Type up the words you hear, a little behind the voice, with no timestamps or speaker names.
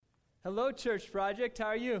Hello, Church Project. How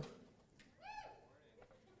are you?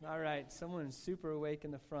 All right. Someone's super awake in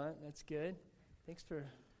the front. That's good. Thanks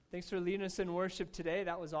for leading us in worship today.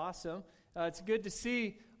 That was awesome. It's good to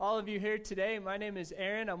see all of you here today. My name is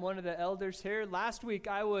Aaron. I'm one of the elders here. Last week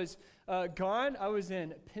I was gone. I was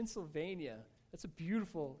in Pennsylvania. That's a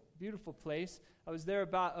beautiful, beautiful place. I was there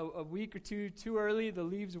about a week or two too early. The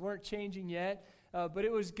leaves weren't changing yet. But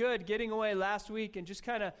it was good getting away last week and just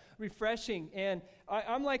kind of refreshing. And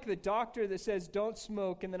I'm like the doctor that says, don't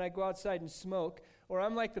smoke, and then I go outside and smoke. Or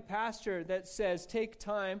I'm like the pastor that says, take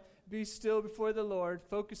time, be still before the Lord,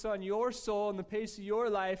 focus on your soul and the pace of your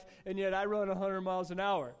life, and yet I run 100 miles an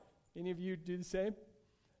hour. Any of you do the same?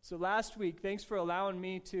 So last week, thanks for allowing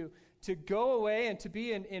me to go away and to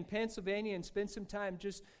be in Pennsylvania and spend some time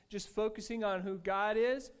just focusing on who God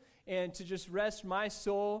is, and to just rest my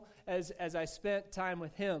soul as I spent time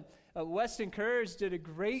with Him. Weston Kurz did a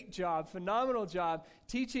great job, phenomenal job,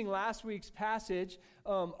 teaching last week's passage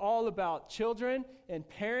all about children and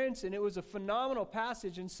parents, and it was a phenomenal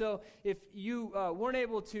passage. And so if you weren't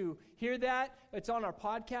able to hear that, it's on our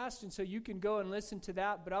podcast, and so you can go and listen to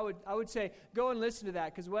that. But I would say go and listen to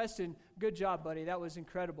that, because Weston, good job, buddy. That was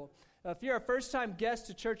incredible. If you're a first-time guest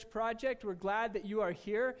to Church Project, we're glad that you are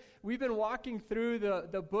here. We've been walking through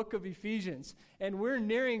the book of Ephesians, and we're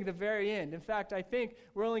nearing the very end. In fact, I think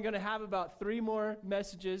we're only going to have about 3 more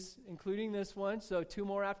messages, including this one, so 2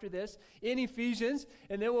 more after this, in Ephesians,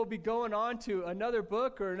 and then we'll be going on to another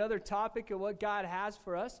book or another topic of what God has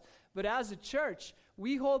for us. But as a church,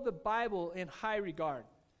 we hold the Bible in high regard.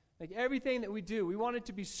 Like everything that we do, we want it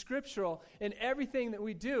to be scriptural in everything that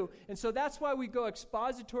we do. And so that's why we go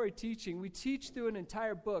expository teaching. We teach through an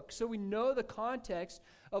entire book so we know the context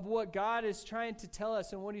of what God is trying to tell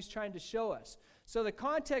us and what He's trying to show us. So the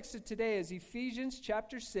context of today is Ephesians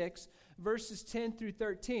chapter 6, verses 10 through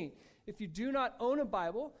 13. If you do not own a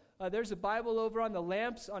Bible, there's a Bible over on the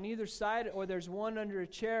lamps on either side, or there's one under a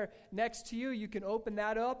chair next to you. You can open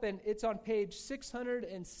that up, and it's on page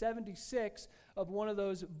 676 of one of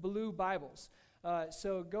those blue Bibles.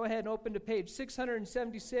 So go ahead and open to page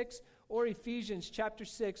 676 or Ephesians chapter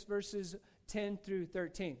 6, verses 10 through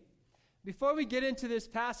 13. Before we get into this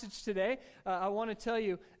passage today, I want to tell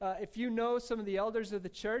you, if you know some of the elders of the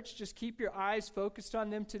church, just keep your eyes focused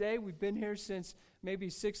on them today. We've been here since maybe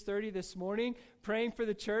 6:30 this morning, praying for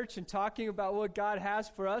the church and talking about what God has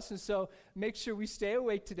for us. And so make sure we stay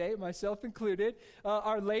awake today, myself included.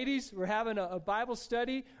 Our ladies, we're having a Bible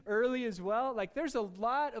study early as well. Like, there's a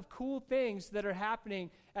lot of cool things that are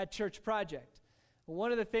happening at Church Project.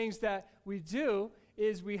 One of the things that we do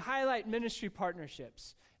is we highlight ministry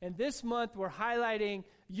partnerships. And this month, we're highlighting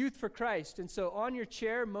Youth for Christ. And so on your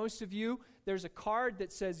chair, most of you, there's a card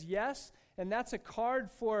that says yes, and that's a card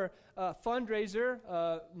for a fundraiser,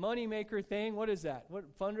 moneymaker thing. What is that?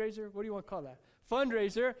 What fundraiser? What do you want to call that?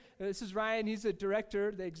 Fundraiser. This is Ryan. He's the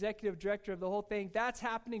director, the executive director of the whole thing. That's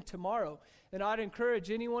happening tomorrow. And I'd encourage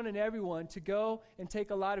anyone and everyone to go and take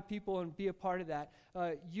a lot of people and be a part of that.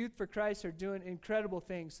 Youth for Christ are doing incredible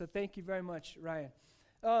things. So thank you very much, Ryan.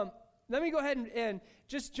 Let me go ahead and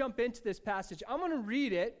just jump into this passage. I'm going to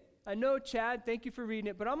read it. I know, Chad, thank you for reading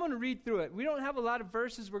it, but I'm going to read through it. We don't have a lot of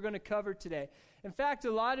verses we're going to cover today. In fact,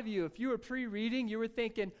 a lot of you, if you were pre-reading, you were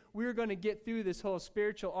thinking we were going to get through this whole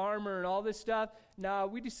spiritual armor and all this stuff. No,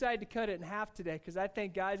 we decided to cut it in half today because I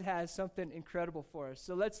think God has something incredible for us.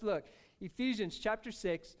 So let's look. Ephesians chapter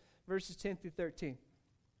 6, verses 10 through 13.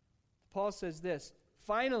 Paul says this,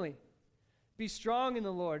 "Finally, be strong in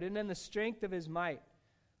the Lord and in the strength of His might.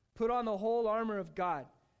 Put on the whole armor of God,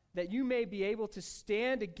 that you may be able to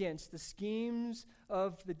stand against the schemes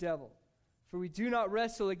of the devil. For we do not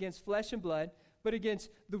wrestle against flesh and blood, but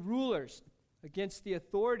against the rulers, against the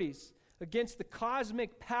authorities, against the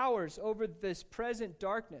cosmic powers over this present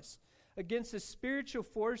darkness, against the spiritual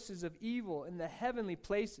forces of evil in the heavenly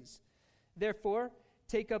places. Therefore,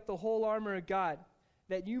 take up the whole armor of God,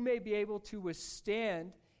 that you may be able to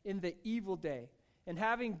withstand in the evil day, and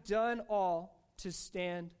having done all, to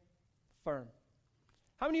stand firm."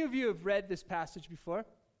 How many of you have read this passage before?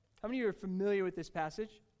 How many of you are familiar with this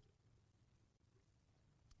passage?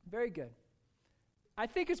 Very good. I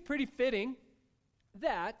think it's pretty fitting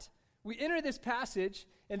that we enter this passage,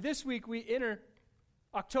 and this week we enter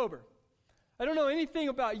October. I don't know anything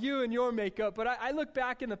about you and your makeup, but I look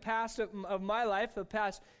back in the past of my life, the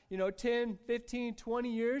past 10, 15,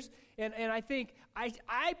 20 years, and I think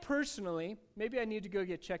I personally, maybe I need to go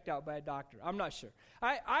get checked out by a doctor. I'm not sure.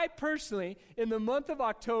 I personally, in the month of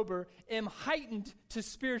October, am heightened to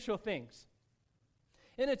spiritual things.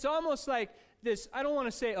 And it's almost like this, I don't want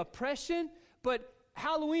to say oppression, but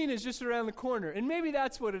Halloween is just around the corner, and maybe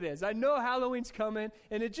that's what it is. I know Halloween's coming,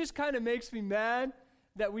 and it just kind of makes me mad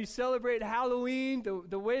that we celebrate Halloween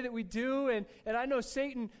the way that we do, and I know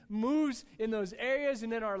Satan moves in those areas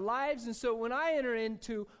and in our lives, and so when I enter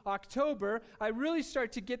into October, I really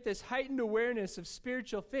start to get this heightened awareness of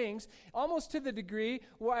spiritual things, almost to the degree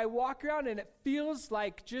where I walk around and it feels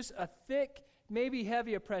like just a thick, maybe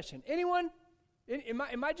heavy oppression. Anyone?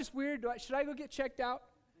 Am I just weird? Should I go get checked out?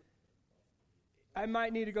 I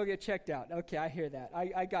might need to go get checked out. Okay, I hear that.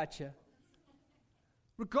 I got you.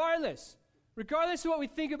 Regardless of what we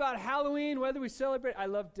think about Halloween, whether we celebrate, I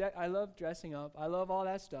love dressing up. I love all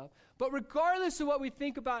that stuff. But regardless of what we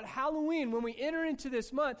think about Halloween, when we enter into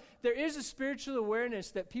this month, there is a spiritual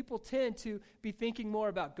awareness that people tend to be thinking more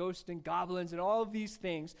about ghosts and goblins and all of these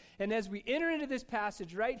things. And as we enter into this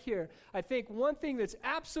passage right here, I think one thing that's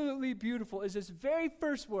absolutely beautiful is this very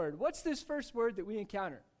first word. What's this first word that we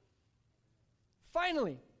encounter?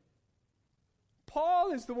 Finally.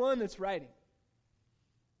 Paul is the one that's writing.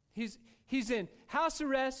 He's in house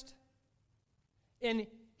arrest, and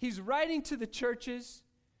he's writing to the churches.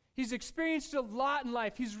 He's experienced a lot in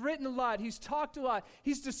life. He's written a lot. He's talked a lot.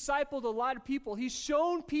 He's discipled a lot of people. He's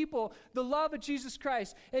shown people the love of Jesus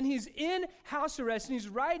Christ, and he's in house arrest, and he's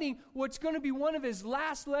writing what's going to be one of his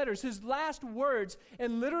last letters, his last words,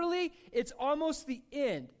 and literally, it's almost the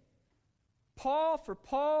end. For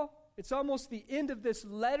Paul, it's almost the end of this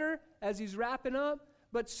letter as he's wrapping up,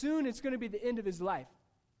 but soon it's going to be the end of his life.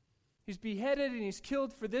 He's beheaded and he's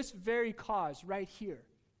killed for this very cause right here.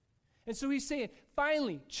 And so he's saying,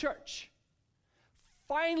 finally, church,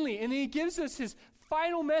 finally. And then he gives us his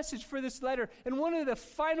final message for this letter and one of the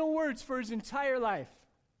final words for his entire life.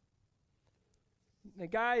 The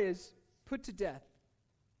guy is put to death.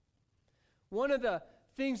 One of the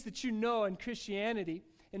things that you know in Christianity,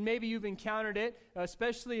 and maybe you've encountered it,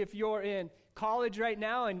 especially if you're in college right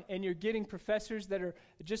now and you're getting professors that are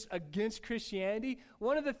just against Christianity,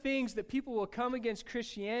 one of the things that people will come against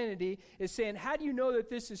Christianity is saying, how do you know that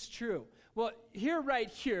this is true? Well, right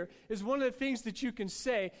here is one of the things that you can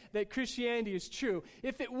say that Christianity is true.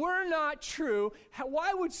 If it were not true,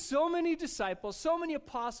 why would so many disciples, so many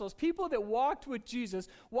apostles, people that walked with Jesus,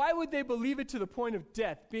 why would they believe it to the point of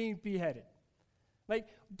death, being beheaded? Like,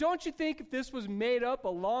 don't you think if this was made up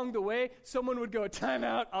along the way, someone would go, time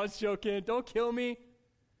out, I was joking, don't kill me.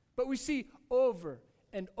 But we see over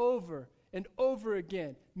and over and over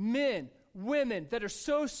again, men, women that are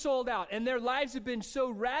so sold out and their lives have been so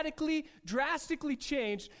radically, drastically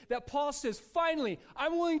changed that Paul says, finally,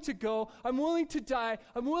 I'm willing to go, I'm willing to die,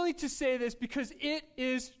 I'm willing to say this because it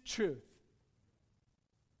is truth.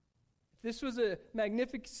 If this was a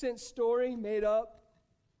magnificent story made up,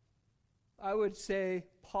 I would say,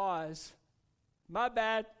 pause. My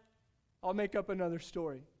bad. I'll make up another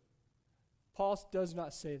story. Paul does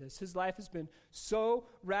not say this. His life has been so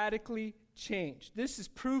radically changed. This is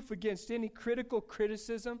proof against any critical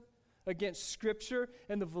criticism against Scripture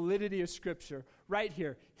and the validity of Scripture. Right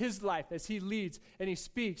here, his life as he leads and he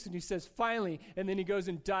speaks and he says, finally, and then he goes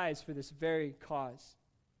and dies for this very cause.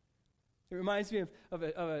 It reminds me of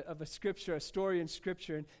a scripture, a story in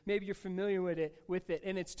Scripture, and maybe you're familiar with it,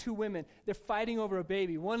 and it's two women. They're fighting over a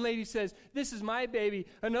baby. One lady says, this is my baby.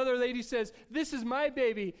 Another lady says, this is my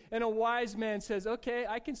baby. And a wise man says, okay,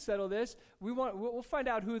 I can settle this. We'll find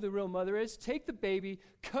out who the real mother is. Take the baby,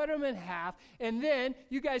 cut him in half, and then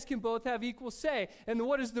you guys can both have equal say. And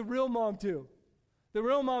what does the real mom do? The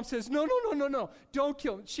real mom says, no, don't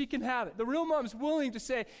kill him. She can have it. The real mom's willing to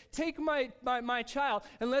say, take my child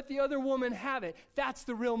and let the other woman have it. That's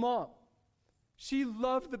the real mom. She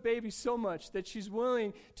loved the baby so much that she's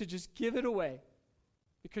willing to just give it away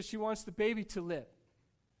because she wants the baby to live.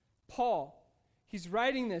 Paul, he's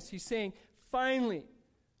writing this. He's saying, finally,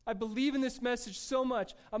 I believe in this message so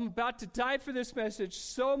much. I'm about to die for this message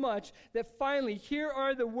so much that finally, here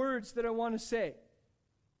are the words that I want to say.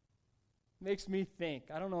 Makes me think.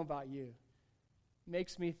 I don't know about you.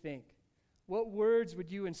 Makes me think. What words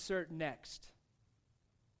would you insert next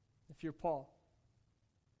if you're Paul?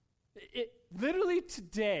 Literally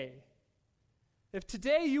today, if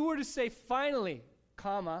today you were to say finally,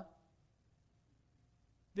 comma,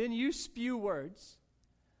 then you spew words,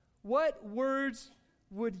 what words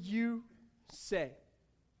would you say?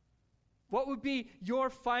 What would be your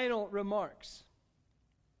final remarks?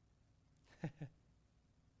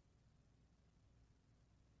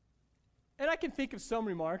 And I can think of some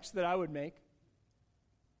remarks that I would make.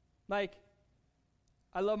 Like,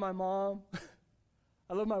 I love my mom.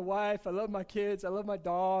 I love my wife. I love my kids. I love my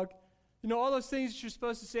dog. You know, all those things that you're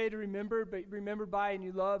supposed to say to remember, but remember by and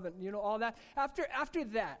you love and, you know, all that. After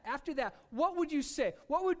that, what would you say?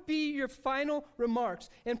 What would be your final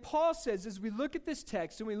remarks? And Paul says, as we look at this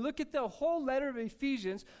text and we look at the whole letter of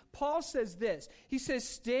Ephesians, Paul says this. He says,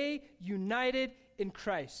 stay united in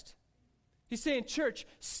Christ. He's saying, church,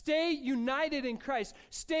 stay united in Christ.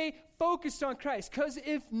 Stay focused on Christ, because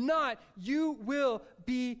if not, you will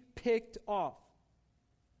be picked off.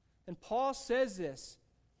 And Paul says this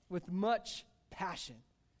with much passion.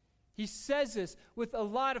 He says this with a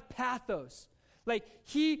lot of pathos. Like,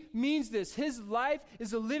 he means this. His life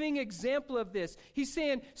is a living example of this. He's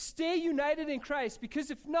saying, stay united in Christ, because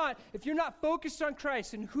if not, if you're not focused on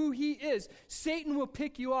Christ and who he is, Satan will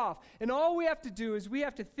pick you off. And all we have to do is we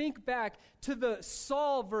have to think back to the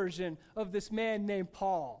Saul version of this man named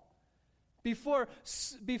Paul. Before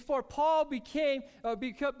Paul became, what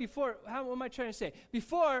am I trying to say?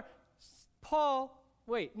 Before Paul,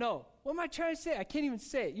 what am I trying to say? I can't even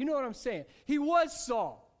say it. You know what I'm saying. He was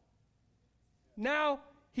Saul. Now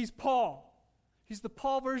he's Paul. He's the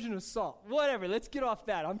Paul version of Saul. Whatever, let's get off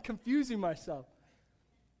that. I'm confusing myself.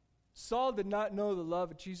 Saul did not know the love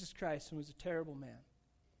of Jesus Christ and was a terrible man.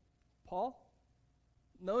 Paul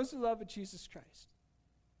knows the love of Jesus Christ.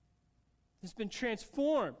 He's been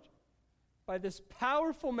transformed by this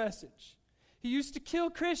powerful message. He used to kill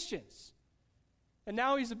Christians, and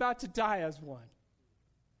now he's about to die as one.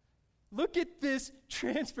 Look at this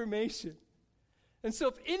transformation. And so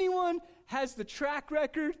if anyone has the track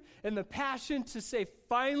record and the passion to say,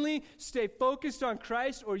 finally, stay focused on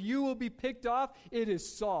Christ or you will be picked off, it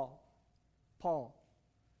is Saul. Paul.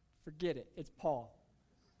 Forget it. It's Paul.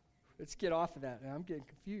 Let's get off of that now. I'm getting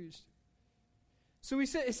confused. So it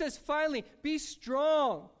says, finally, be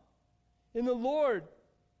strong in the Lord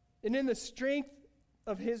and in the strength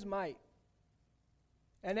of his might.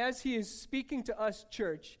 And as he is speaking to us,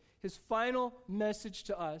 church, his final message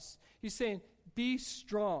to us, he's saying, be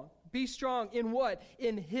strong. Be strong in what?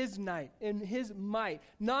 In his might.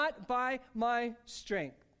 Not by my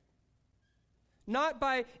strength. Not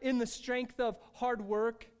by in the strength of hard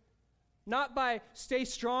work. Not by stay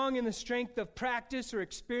strong in the strength of practice or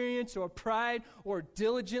experience or pride or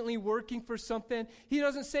diligently working for something. He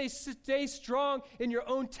doesn't say stay strong in your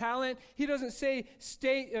own talent. He doesn't say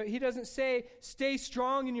stay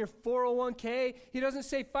strong in your 401k. He doesn't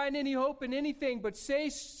say find any hope in anything, but say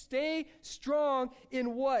stay strong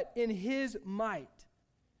in what? In his might.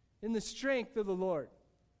 In the strength of the Lord.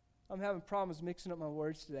 I'm having problems mixing up my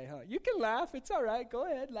words today, huh? You can laugh. It's all right. Go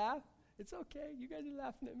ahead, laugh. It's okay. You guys are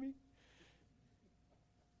laughing at me.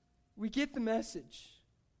 We get the message.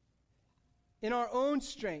 In our own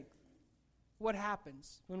strength, what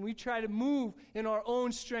happens? When we try to move in our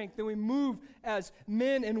own strength, then we move as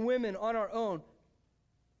men and women on our own.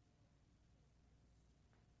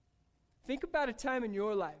 Think about a time in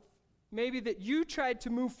your life, maybe that you tried to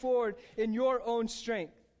move forward in your own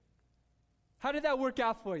strength. How did that work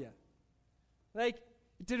out for you? Like,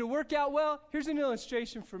 did it work out well? Here's an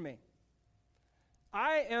illustration for me.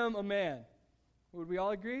 I am a man. Would we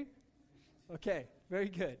all agree? Okay, very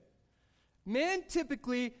good. Men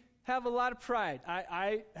typically have a lot of pride.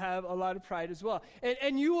 I have a lot of pride as well.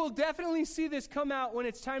 And you will definitely see this come out when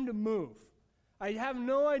it's time to move. I have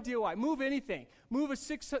no idea why. Move anything. Move a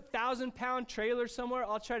 6,000-pound trailer somewhere,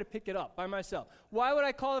 I'll try to pick it up by myself. Why would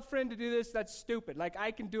I call a friend to do this? That's stupid. Like,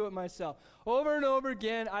 I can do it myself. Over and over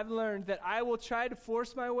again, I've learned that I will try to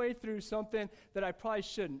force my way through something that I probably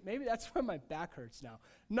shouldn't. Maybe that's why my back hurts now.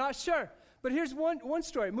 Not sure. But here's one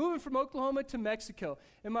story. Moving from Oklahoma to Mexico,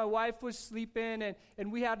 and my wife was sleeping,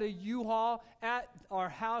 and we had a U-Haul at our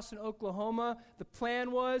house in Oklahoma. The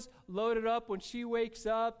plan was load it up when she wakes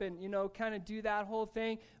up and, kind of do that whole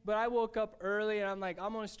thing. But I woke up early, and I'm like,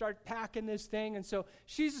 I'm going to start packing this thing. And so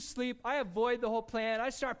she's asleep. I avoid the whole plan. I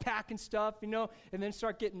start packing stuff, and then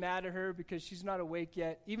start getting mad at her because she's not awake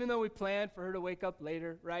yet, even though we planned for her to wake up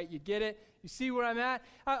later, right? You get it? You see where I'm at?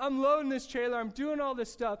 I'm loading this trailer. I'm doing all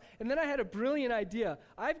this stuff. And then I had a brilliant idea.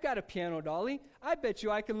 I've got a piano dolly. I bet you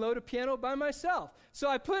I can load a piano by myself. So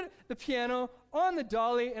I put the piano on the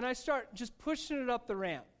dolly, and I start just pushing it up the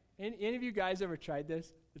ramp. Any of you guys ever tried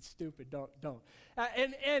this? It's stupid. Don't.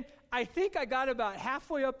 And I think I got about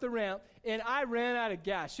halfway up the ramp, and I ran out of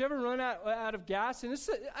gas. You ever run out of gas? And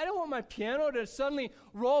I don't want my piano to suddenly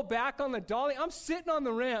roll back on the dolly. I'm sitting on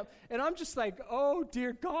the ramp, and I'm just like, oh,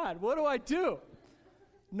 dear God, what do I do?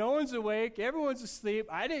 No one's awake. Everyone's asleep.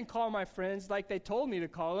 I didn't call my friends like they told me to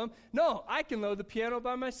call them. No, I can load the piano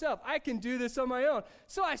by myself. I can do this on my own.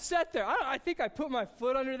 So I sat there. I think I put my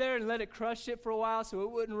foot under there and let it crush it for a while so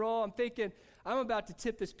it wouldn't roll. I'm thinking, I'm about to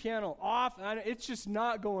tip this piano off, and it's just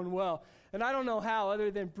not going well. And I don't know how other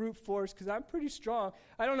than brute force, because I'm pretty strong.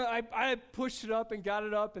 I don't know. I pushed it up and got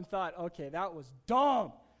it up and thought, okay, that was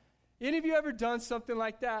dumb. Any of you ever done something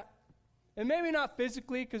like that? And maybe not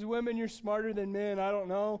physically, because women, you're smarter than men, I don't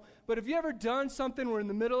know. But have you ever done something where in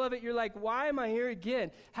the middle of it, you're like, why am I here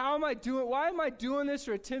again? Why am I doing this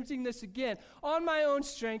or attempting this again? On my own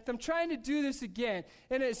strength, I'm trying to do this again.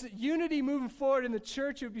 And as unity moving forward in the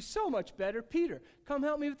church, it would be so much better. Peter, come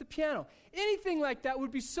help me with the piano. Anything like that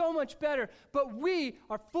would be so much better. But we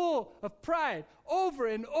are full of pride over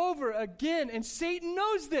and over again, and Satan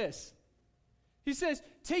knows this. He says,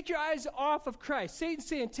 take your eyes off of Christ. Satan's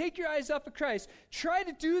saying, take your eyes off of Christ. Try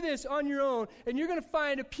to do this on your own, and you're going to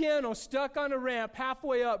find a piano stuck on a ramp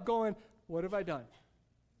halfway up going, what have I done?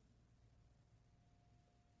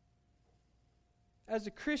 As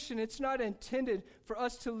a Christian, it's not intended for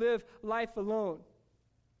us to live life alone.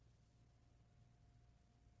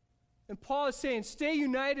 And Paul is saying, stay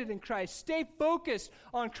united in Christ. Stay focused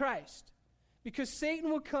on Christ. Because Satan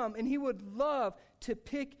will come, and he would love to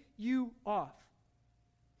pick you off.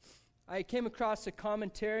 I came across a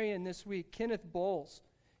commentary in this week, Kenneth Bowles.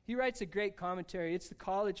 He writes a great commentary. It's the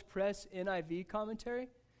College Press NIV commentary.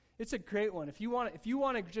 It's a great one. If you want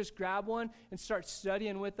to just grab one and start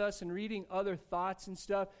studying with us and reading other thoughts and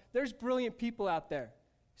stuff, there's brilliant people out there.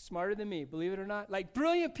 Smarter than me, believe it or not. Like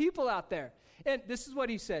brilliant people out there. And this is what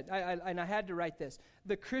he said, and I had to write this.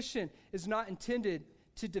 The Christian is not intended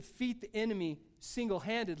to defeat the enemy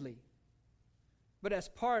single-handedly, but as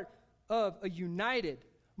part of a united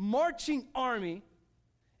marching army,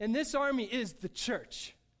 and this army is the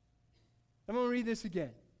church. I'm going to read this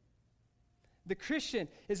again. The Christian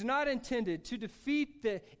is not intended to defeat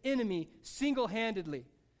the enemy single-handedly,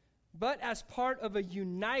 but as part of a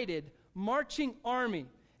united marching army,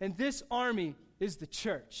 and this army is the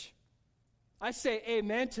church. I say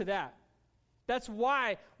amen to that. That's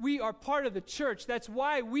why we are part of the church. That's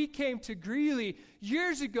why we came to Greeley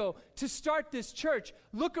years ago to start this church.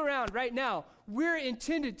 Look around right now. We're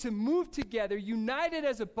intended to move together, united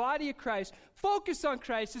as a body of Christ, focus on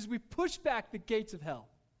Christ as we push back the gates of hell.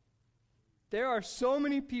 There are so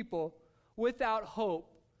many people without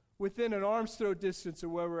hope within an arm's throw distance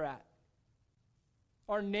of where we're at.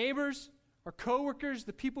 Our neighbors, our coworkers,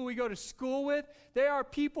 the people we go to school with, they are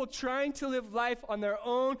people trying to live life on their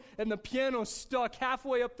own, and the piano's stuck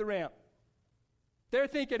halfway up the ramp. They're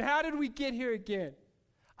thinking, how did we get here again?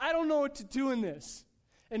 I don't know what to do in this.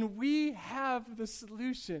 And we have the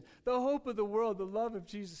solution, the hope of the world, the love of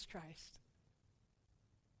Jesus Christ.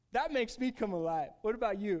 That makes me come alive. What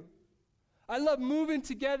about you? I love moving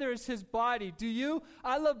together as his body. Do you?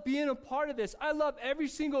 I love being a part of this. I love every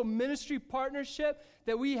single ministry partnership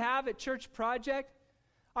that we have at Church Project.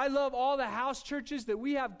 I love all the house churches that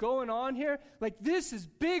we have going on here. Like, this is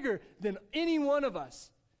bigger than any one of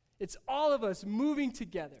us. It's all of us moving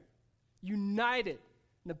together, united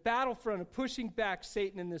in the battlefront of pushing back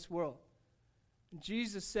Satan in this world. And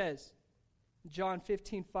Jesus says, in John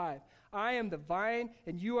 15:5, I am the vine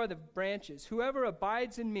and you are the branches. Whoever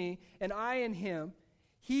abides in me and I in him,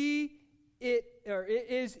 it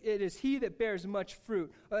is he that bears much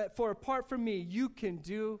fruit. For apart from me, you can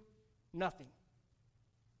do nothing.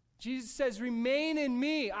 Jesus says, remain in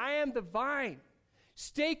me. I am the vine.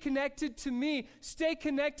 Stay connected to me. Stay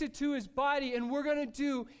connected to his body, and we're going to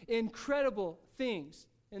do incredible things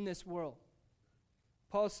in this world.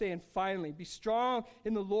 Paul's saying, finally, be strong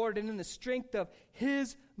in the Lord and in the strength of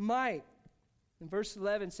his might. And verse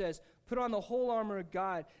 11 says, put on the whole armor of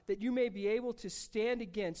God, that you may be able to stand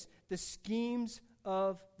against the schemes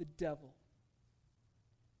of the devil.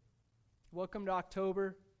 Welcome to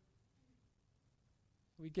October.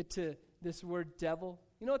 We get to this word devil.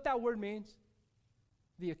 You know what that word means?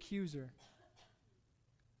 The accuser.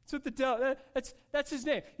 That's what the devil, that's his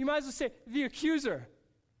name. You might as well say the accuser.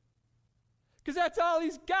 Because that's all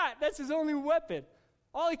he's got. That's his only weapon.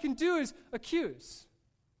 All he can do is accuse.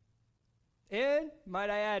 And,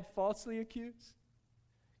 might I add, falsely accuse?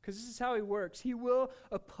 Because this is how he works. He will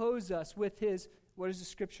oppose us with his, what does the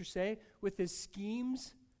scripture say? With his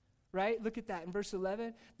schemes, right? Look at that in verse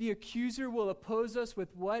 11. The accuser will oppose us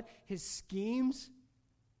with what? His schemes.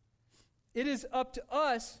 It is up to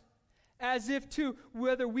us as if to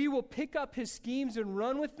whether we will pick up his schemes and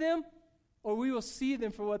run with them, or we will see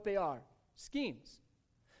them for what they are. Schemes.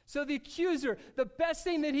 So the accuser, the best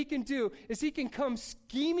thing that he can do is he can come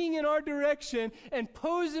scheming in our direction and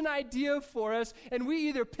pose an idea for us, and we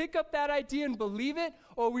either pick up that idea and believe it,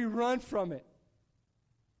 or we run from it.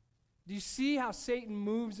 Do you see how Satan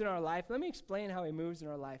moves in our life? Let me explain how he moves in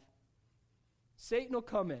our life. Satan will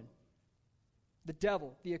come in. The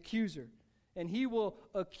devil, the accuser, and he will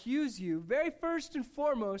accuse you. Very first and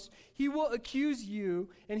foremost, he will accuse you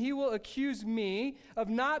and he will accuse me of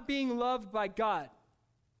not being loved by God.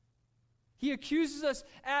 He accuses us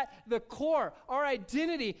at the core, our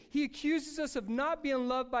identity. He accuses us of not being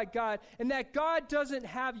loved by God and that God doesn't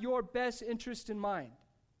have your best interest in mind.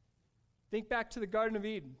 Think back to the Garden of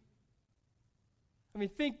Eden.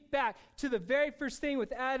 Think back to the very first thing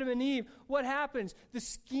with Adam and Eve. What happens? The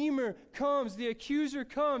schemer comes, the accuser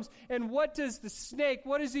comes, and what does the snake,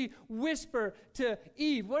 what does he whisper to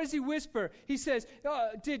Eve? What does he whisper? He says,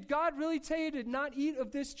 did God really tell you to not eat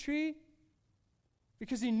of this tree?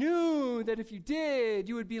 Because he knew that if you did,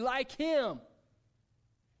 you would be like him.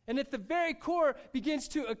 And at the very core begins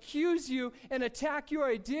to accuse you and attack your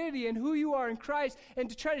identity and who you are in Christ and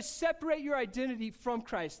to try to separate your identity from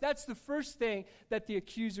Christ. That's the first thing that the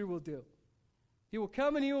accuser will do. He will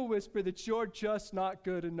come and he will whisper that you're just not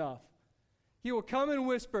good enough. He will come and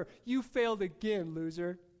whisper, you failed again,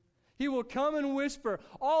 loser. He will come and whisper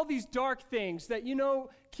all these dark things that,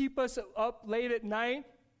 keep us up late at night,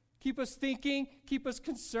 keep us thinking, keep us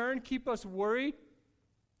concerned, keep us worried.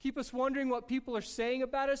 Keep us wondering what people are saying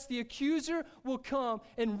about us. The accuser will come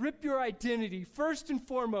and rip your identity, first and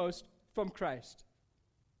foremost, from Christ.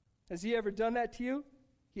 Has he ever done that to you?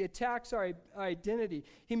 He attacks our identity.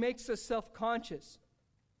 He makes us self-conscious.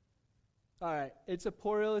 All right, it's a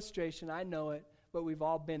poor illustration, I know it, but we've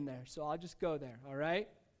all been there, so I'll just go there, all right?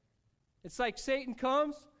 It's like Satan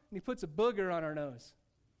comes and he puts a booger on our nose.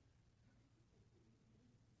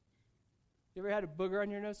 You ever had a booger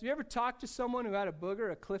on your nose? Have you ever talked to someone who had a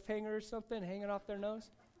booger, a cliffhanger or something hanging off their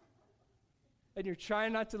nose? And you're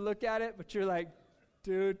trying not to look at it, but you're like,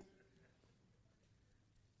 dude.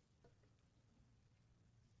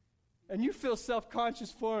 And you feel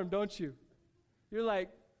self-conscious for him, don't you? You're like,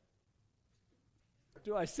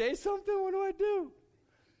 do I say something? What do I do?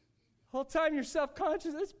 The whole time you're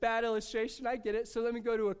self-conscious. That's a bad illustration. I get it. So let me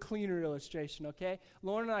go to a cleaner illustration, okay?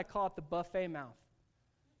 Lauren and I call it the buffet mouth.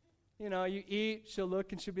 You eat, she'll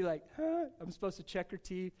look and she'll be like, huh? I'm supposed to check her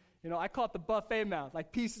teeth. I call it the buffet mouth,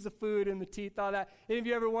 like pieces of food in the teeth, all that. Any of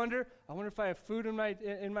you ever wonder if I have food in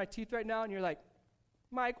my teeth right now? And you're like,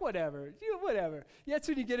 Mike, whatever. Whatever. Yeah, that's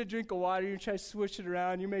when you get a drink of water, you try to swish it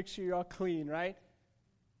around, you make sure you're all clean, right?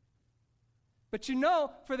 But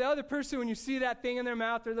for the other person, when you see that thing in their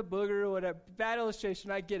mouth or the booger or whatever, bad illustration,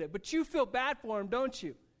 I get it. But you feel bad for them, don't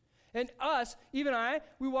you? And us, even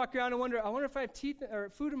we walk around and wonder, I wonder if I have teeth or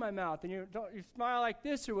food in my mouth. And you smile like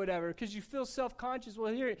this or whatever because you feel self-conscious.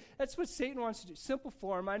 Well, that's what Satan wants to do. Simple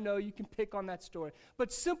form, I know you can pick on that story.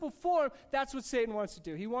 But simple form, that's what Satan wants to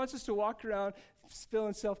do. He wants us to walk around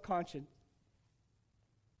feeling self-conscious.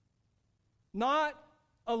 Not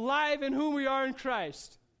alive in who we are in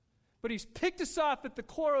Christ. But he's picked us off at the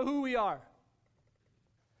core of who we are.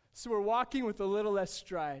 So we're walking with a little less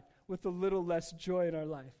stride, with a little less joy in our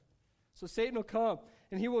life. So Satan will come,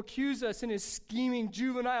 and he will accuse us in his scheming,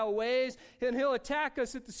 juvenile ways, and he'll attack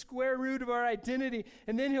us at the square root of our identity,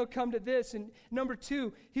 and then he'll come to this. And number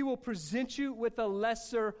 2, he will present you with a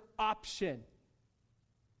lesser option.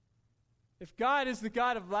 If God is the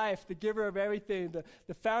God of life, the giver of everything,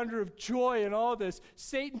 the founder of joy and all this,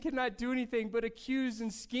 Satan cannot do anything but accuse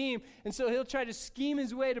and scheme. And so he'll try to scheme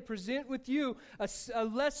his way to present with you a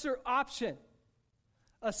lesser option.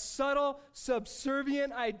 A subtle,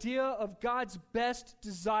 subservient idea of God's best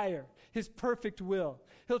desire, his perfect will.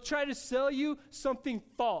 He'll try to sell you something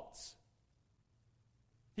false.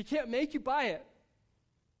 He can't make you buy it,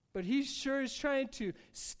 but he sure is trying to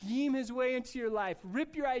scheme his way into your life,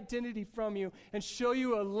 rip your identity from you, and show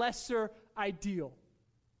you a lesser ideal.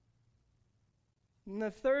 And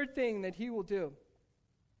the third thing that he will do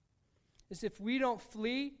is if we don't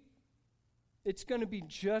flee, it's going to be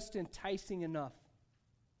just enticing enough.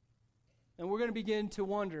 And we're going to begin to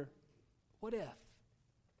wonder, what if?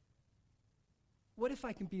 What if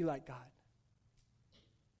I can be like God?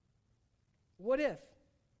 What if?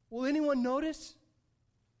 Will anyone notice?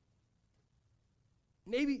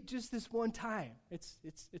 Maybe just this one time. It's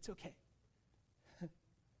okay.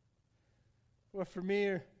 Or for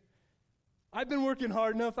me, I've been working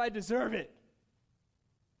hard enough, I deserve it.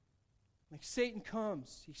 Like Satan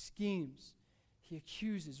comes, he schemes. He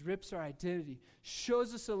accuses, rips our identity,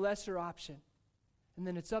 shows us a lesser option, and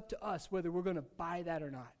then it's up to us whether we're going to buy that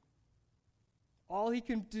or not. All he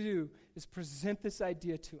can do is present this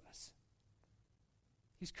idea to us.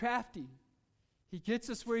 He's crafty. He gets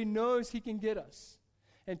us where he knows he can get us.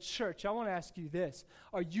 And church, I want to ask you this.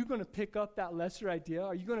 Are you going to pick up that lesser idea?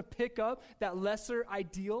 Are you going to pick up that lesser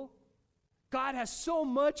ideal? God has so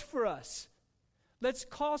much for us. Let's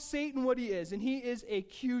call Satan what he is, and he is an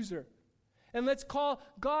accuser. And let's call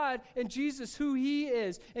God and Jesus who he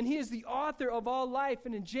is. And he is the author of all life.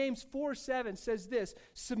 And in James 4:7 says this,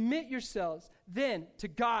 submit yourselves then to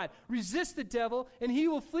God. Resist the devil and he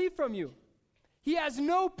will flee from you. He has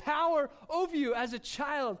no power over you as a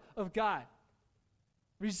child of God.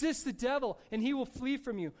 Resist the devil and he will flee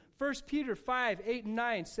from you. 1 Peter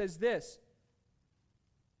 5:8-9 says this,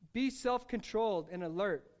 be self-controlled and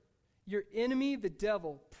alert. Your enemy, the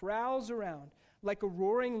devil, prowls around like a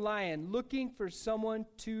roaring lion looking for someone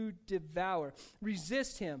to devour.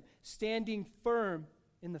 Resist him, standing firm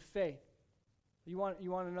in the faith. You want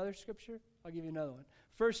another scripture? I'll give you another one.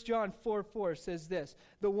 1 John 4:4 says this,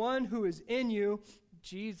 the one who is in you,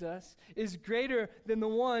 Jesus, is greater than the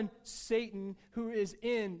one, Satan, who is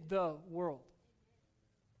in the world.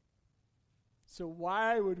 So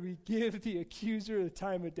why would we give the accuser the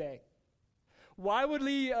time of day? Why would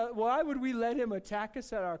we let him attack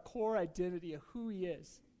us at our core identity of who he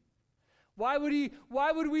is? Why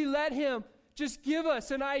would we let him just give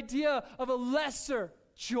us an idea of a lesser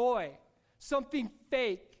joy, something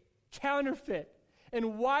fake, counterfeit?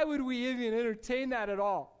 And why would we even entertain that at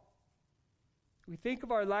all? We think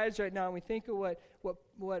of our lives right now and we think of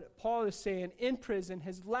what Paul is saying in prison,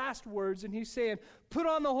 his last words, and he's saying, put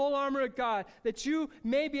on the whole armor of God that you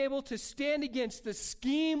may be able to stand against the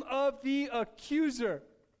scheme of the accuser.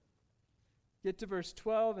 Get to verse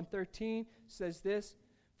 12 and 13, says this,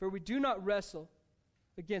 for we do not wrestle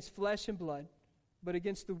against flesh and blood, but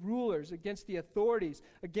against the rulers, against the authorities,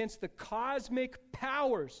 against the cosmic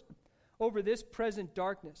powers over this present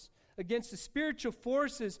darkness, against the spiritual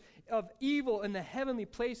forces of evil in the heavenly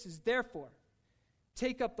places. Therefore,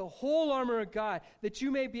 take up the whole armor of God, that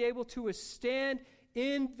you may be able to withstand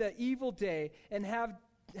in the evil day, and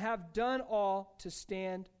have done all to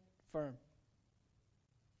stand firm.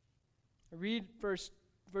 I read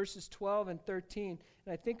verses 12 and 13,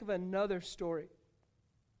 and I think of another story.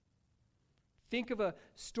 Think of a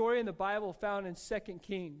story in the Bible found in 2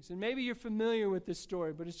 Kings. And maybe you're familiar with this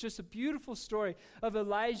story, but it's just a beautiful story of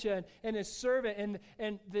Elijah and his servant.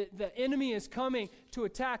 And the enemy is coming to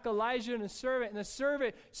attack Elijah and his servant. And the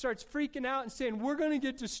servant starts freaking out and saying, we're going to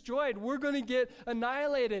get destroyed. We're going to get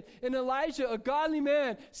annihilated. And Elijah, a godly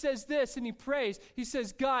man, says this, and he prays. He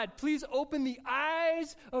says, God, please open the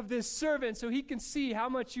eyes of this servant so he can see how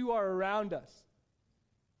much you are around us.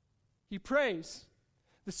 He prays.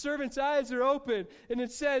 The servant's eyes are open, and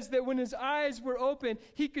it says that when his eyes were open,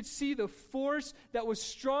 he could see the force that was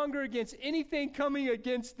stronger against anything coming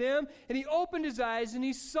against them. And he opened his eyes, and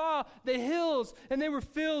he saw the hills, and they were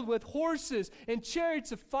filled with horses and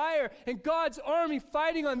chariots of fire, and God's army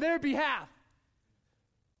fighting on their behalf.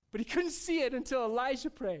 But he couldn't see it until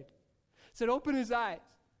Elijah prayed. Said, open his eyes.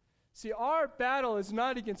 See, our battle is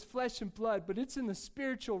not against flesh and blood, but it's in the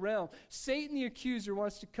spiritual realm. Satan, the accuser,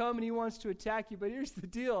 wants to come and he wants to attack you. But here's the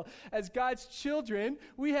deal. As God's children,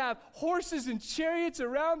 we have horses and chariots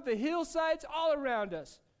around the hillsides all around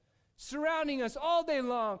us, surrounding us all day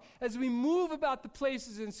long as we move about the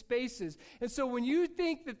places and spaces. And so when you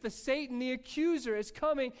think that the Satan, the accuser, is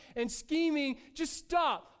coming and scheming, just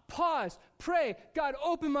stop. Pause, pray, God,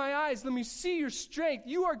 open my eyes. Let me see your strength.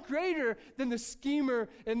 You are greater than the schemer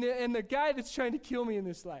and the guy that's trying to kill me in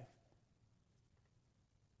this life.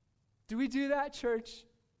 Do we do that, church?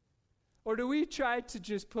 Or do we try to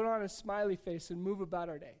just put on a smiley face and move about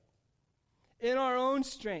our day? In our own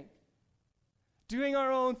strength, doing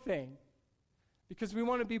our own thing, because we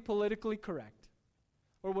want to be politically correct,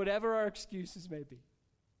 or whatever our excuses may be.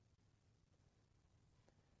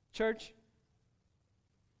 Church,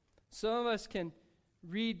 some of us can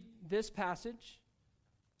read this passage,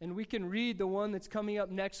 and we can read the one that's coming up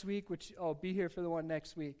next week, which I'll be here for the one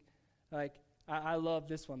next week. Like, I love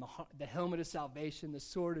this one, the helmet of salvation, the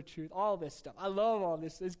sword of truth, all this stuff. I love all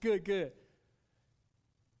this. It's good.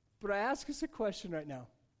 But I ask us a question right now.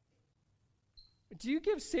 Do you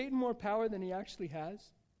give Satan more power than he actually has?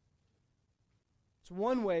 It's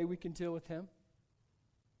one way we can deal with him.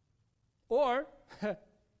 Or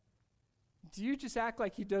do you just act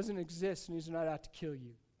like he doesn't exist and he's not out to kill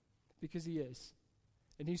you? Because he is.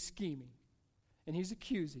 And he's scheming. And he's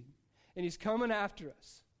accusing. And he's coming after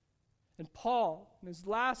us. And Paul, in his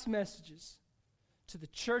last messages to the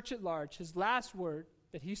church at large, his last word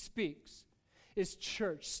that he speaks is,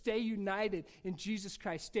 church, stay united in Jesus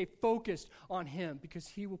Christ. Stay focused on him, because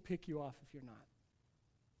he will pick you off if you're not.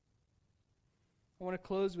 I want to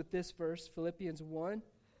close with this verse, Philippians 1.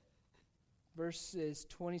 Verses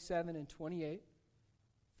 27 and 28.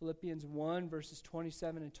 Philippians 1, verses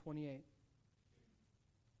 27 and 28.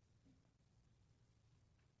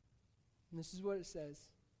 And this is what it says.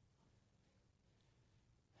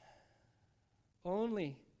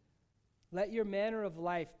 Only Let your manner of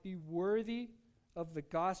life be worthy of the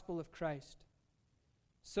gospel of Christ,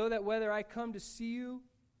 so that whether I come to see you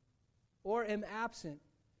or am absent,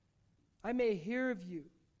 I may hear of you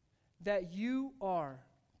that you are,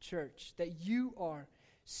 church, that you are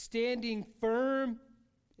standing firm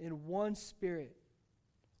in one spirit,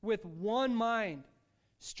 with one mind,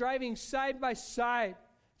 striving side by side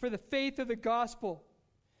for the faith of the gospel,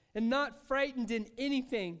 and not frightened in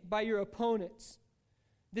anything by your opponents.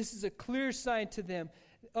 This is a clear sign to them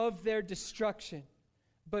of their destruction,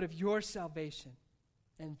 but of your salvation,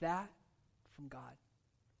 and that from God.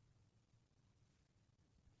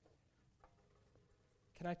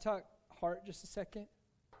 Can I talk heart just a second?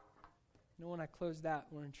 You know, when I close that,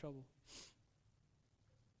 we're in trouble.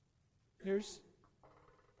 Here's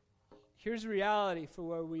reality for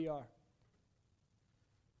where we are.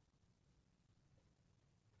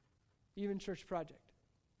 Even Church Project.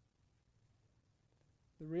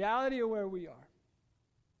 The reality of where we are.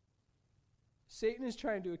 Satan is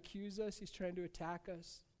trying to accuse us. He's trying to attack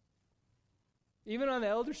us. Even on the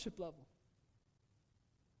eldership level.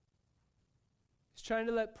 He's trying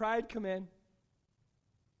to let pride come in.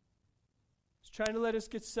 He's trying to let us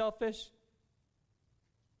get selfish.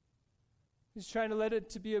 He's trying to let it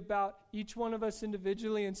to be about each one of us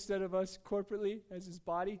individually instead of us corporately as his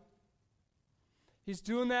body. He's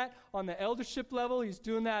doing that on the eldership level. He's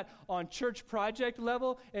doing that on Church Project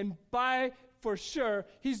level. And for sure,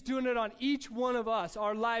 he's doing it on each one of us,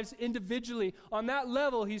 our lives individually. On that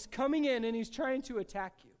level, he's coming in and he's trying to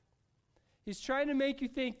attack you. He's trying to make you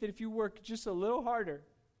think that if you work just a little harder,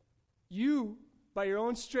 you, by your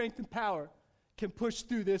own strength and power, can push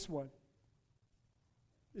through this one.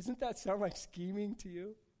 Doesn't that sound like scheming to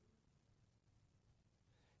you?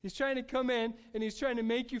 He's trying to come in and he's trying to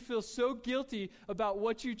make you feel so guilty about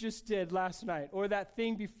what you just did last night or that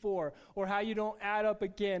thing before or how you don't add up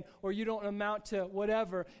again or you don't amount to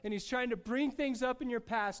whatever. And he's trying to bring things up in your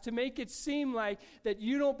past to make it seem like that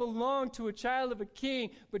you don't belong to a child of a king.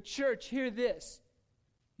 But church, hear this.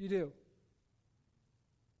 You do.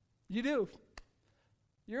 You do.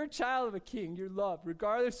 You're a child of a king. You're loved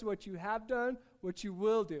regardless of what you have done, what you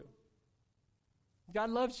will do. God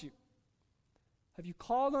loves you. Have you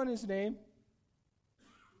called on his name?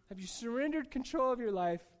 Have you surrendered control of your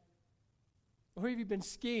life? Or have you been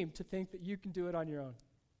schemed to think that you can do it on your own?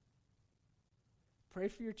 Pray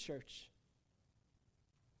for your church.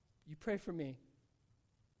 You pray for me.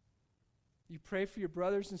 You pray for your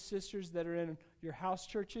brothers and sisters that are in your house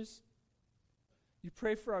churches. You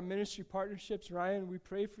pray for our ministry partnerships. Ryan, we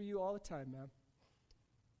pray for you all the time, man.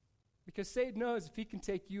 Because Satan knows if he can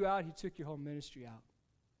take you out, he took your whole ministry out.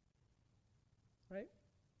 Right?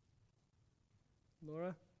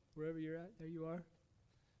 Laura, wherever you're at, there you are.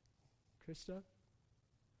 Krista.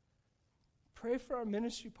 Pray for our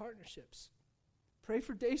ministry partnerships. Pray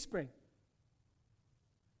for Dayspring.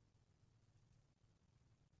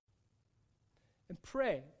 And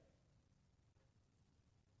pray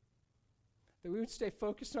that we would stay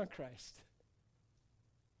focused on Christ.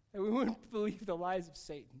 And we wouldn't believe the lies of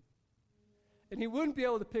Satan. And he wouldn't be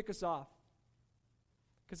able to pick us off.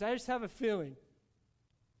 Because I just have a feeling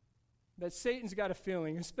that Satan's got a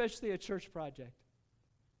feeling, especially at Church Project,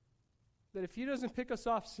 that if he doesn't pick us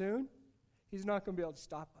off soon, he's not going to be able to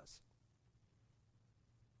stop us.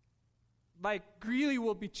 Like Greeley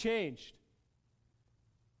will be changed.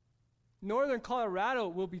 Northern Colorado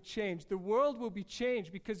will be changed. The world will be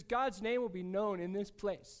changed because God's name will be known in this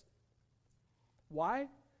place. Why?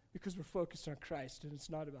 Because we're focused on Christ and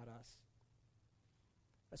it's not about us.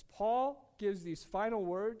 As Paul gives these final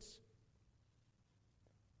words,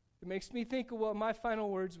 it makes me think of what my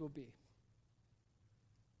final words will be.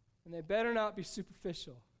 And they better not be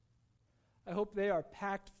superficial. I hope they are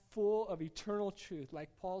packed full of eternal truth, like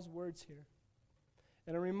Paul's words here.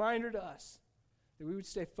 And a reminder to us that we would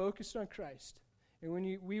stay focused on Christ,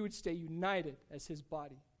 and we would stay united as his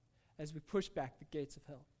body as we push back the gates of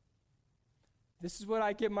hell. This is what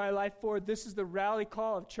I give my life for. This is the rally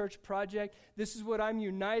call of Church Project. This is what I'm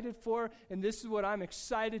united for, and this is what I'm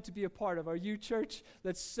excited to be a part of. Are you, church?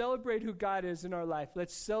 Let's celebrate who God is in our life.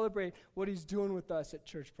 Let's celebrate what he's doing with us at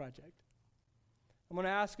Church Project. I'm going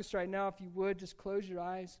to ask us right now, if you would, just close your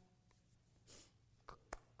eyes.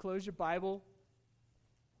 Close your Bible.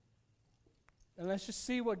 And let's just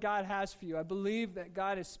see what God has for you. I believe that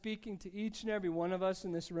God is speaking to each and every one of us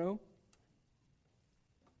in this room.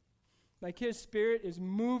 Like his Spirit is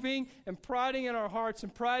moving and prodding in our hearts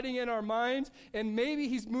and prodding in our minds. And maybe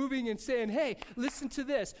he's moving and saying, hey, listen to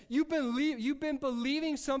this. You've been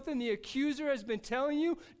believing something the accuser has been telling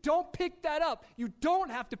you. Don't pick that up. You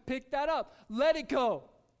don't have to pick that up. Let it go.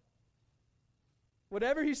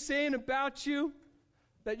 Whatever he's saying about you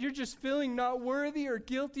that you're just feeling not worthy or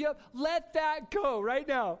guilty of, let that go right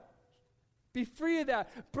now. Be free of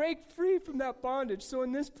that. Break free from that bondage. So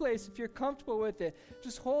in this place, if you're comfortable with it,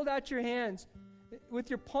 just hold out your hands with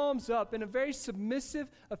your palms up in a very submissive,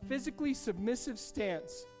 a physically submissive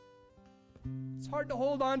stance. It's hard to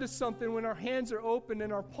hold on to something when our hands are open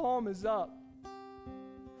and our palm is up.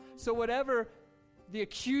 So whatever the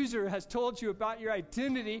accuser has told you about your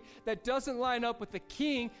identity that doesn't line up with the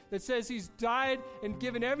King that says he's died and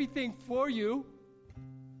given everything for you,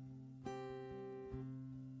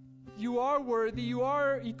 you are worthy, you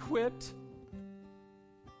are equipped,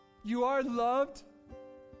 you are loved.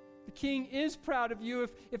 The King is proud of you.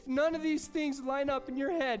 If none of these things line up in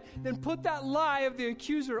your head, then put that lie of the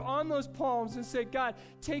accuser on those palms and say, God,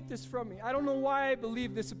 take this from me. I don't know why I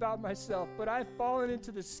believe this about myself, but I've fallen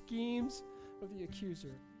into the schemes of the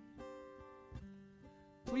accuser.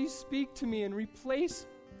 Please speak to me and replace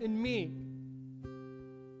in me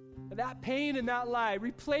that pain and that lie.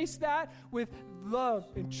 Replace that with love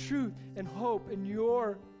and truth and hope in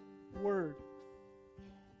your word.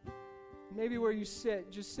 Maybe where you sit,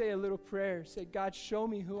 just say a little prayer. Say, God, show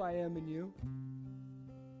me who I am in you.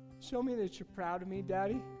 Show me that you're proud of me,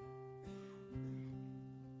 Daddy.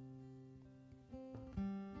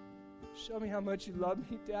 Show me how much you love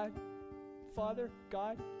me, Dad, Father,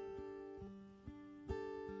 God.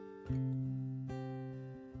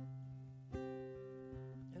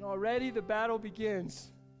 And already the battle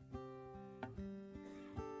begins.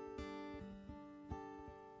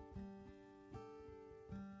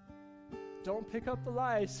 Don't pick up the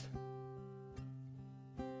lies.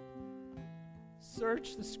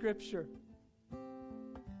 Search the scripture.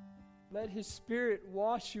 Let his Spirit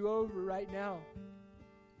wash you over right now.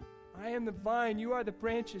 I am the vine, you are the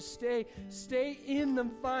branches. Stay in the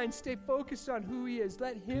vine. Stay focused on who he is.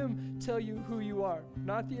 Let him tell you who you are,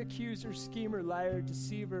 not the accuser, schemer, liar,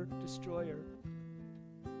 deceiver, destroyer.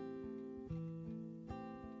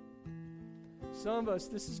 Some of us,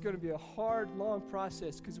 this is going to be a hard, long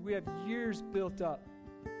process because we have years built up.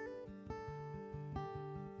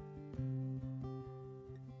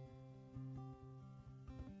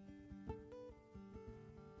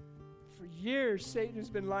 For years, Satan has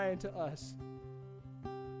been lying to us,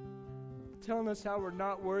 telling us how we're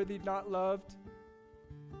not worthy, not loved.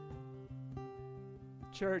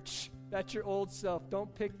 Church, that's your old self.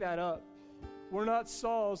 Don't pick that up. We're not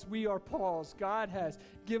Saul's, we are Paul's. God has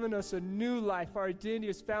given us a new life. Our identity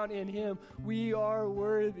is found in him. We are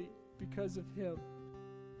worthy because of him.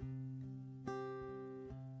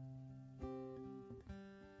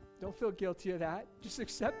 Don't feel guilty of that. Just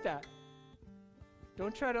accept that.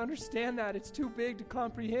 Don't try to understand that. It's too big to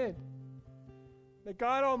comprehend. That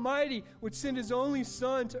God Almighty would send his only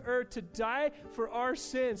Son to earth to die for our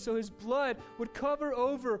sins, so his blood would cover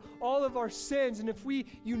over all of our sins. And if we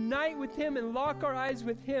unite with him and lock our eyes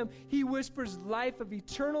with him, he whispers life of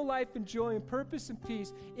eternal life and joy and purpose and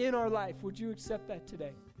peace in our life. Would you accept that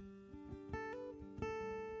today?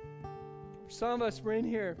 For some of us, we're in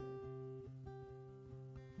here.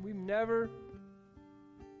 We've never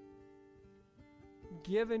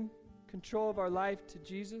given control of our life to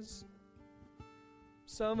Jesus.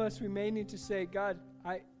 Some of us, we may need to say, God,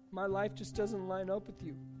 my life just doesn't line up with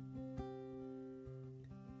you.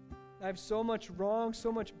 I have so much wrong,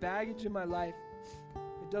 so much baggage in my life.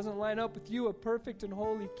 It doesn't line up with you, a perfect and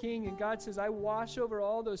holy King. And God says, I wash over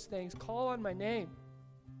all those things. Call on my name.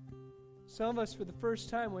 Some of us, for the first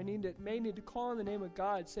time, may need to call on the name of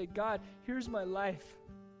God. Say, God, here's my life.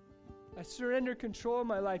 I surrender control of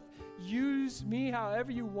my life. Use me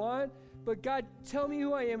however you want. But God, tell me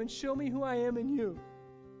who I am and show me who I am in you.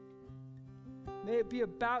 May it be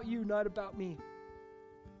about you, not about me.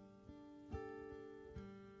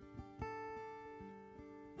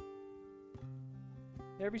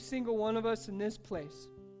 Every single one of us in this place.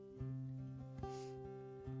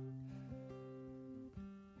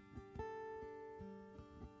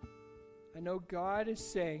 I know God is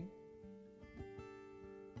saying,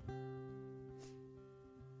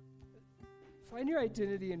 find your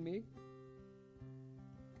identity in me.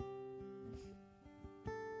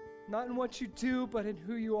 Not in what you do, but in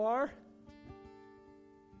who you are.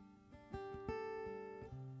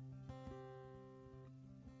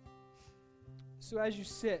 So as you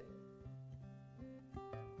sit,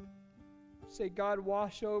 say, God,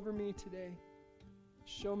 wash over me today.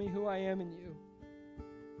 Show me who I am in you.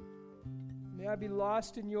 May I be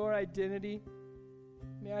lost in your identity.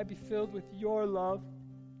 May I be filled with your love.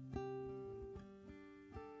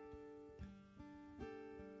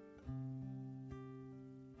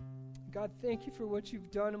 God, thank you for what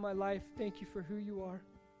you've done in my life. Thank you for who you are.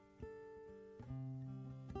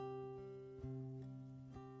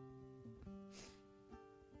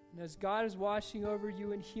 As God is washing over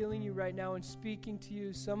you and healing you right now and speaking to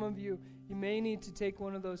you, some of you, you may need to take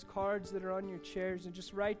one of those cards that are on your chairs and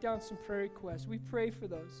just write down some prayer requests. We pray for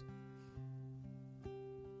those.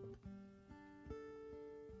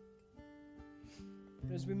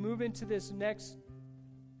 As we move into this next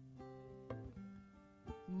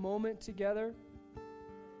moment together,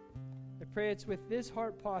 I pray it's with this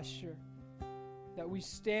heart posture that we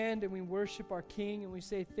stand and we worship our King and we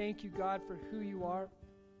say, thank you, God, for who you are.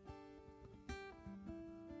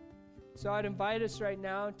 So I'd invite us right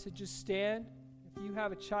now to just stand. If you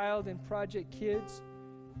have a child in Project Kids,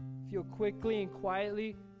 if you'll quickly and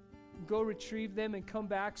quietly go retrieve them and come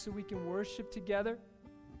back so we can worship together.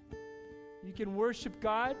 You can worship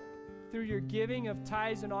God through your giving of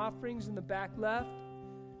tithes and offerings in the back left.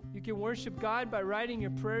 You can worship God by writing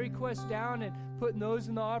your prayer requests down and putting those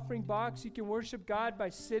in the offering box. You can worship God by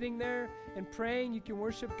sitting there and praying. You can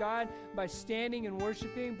worship God by standing and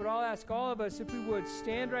worshiping. But I'll ask all of us if we would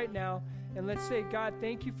stand right now and let's say, God,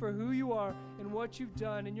 thank you for who you are and what you've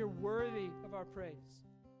done, and you're worthy of our praise.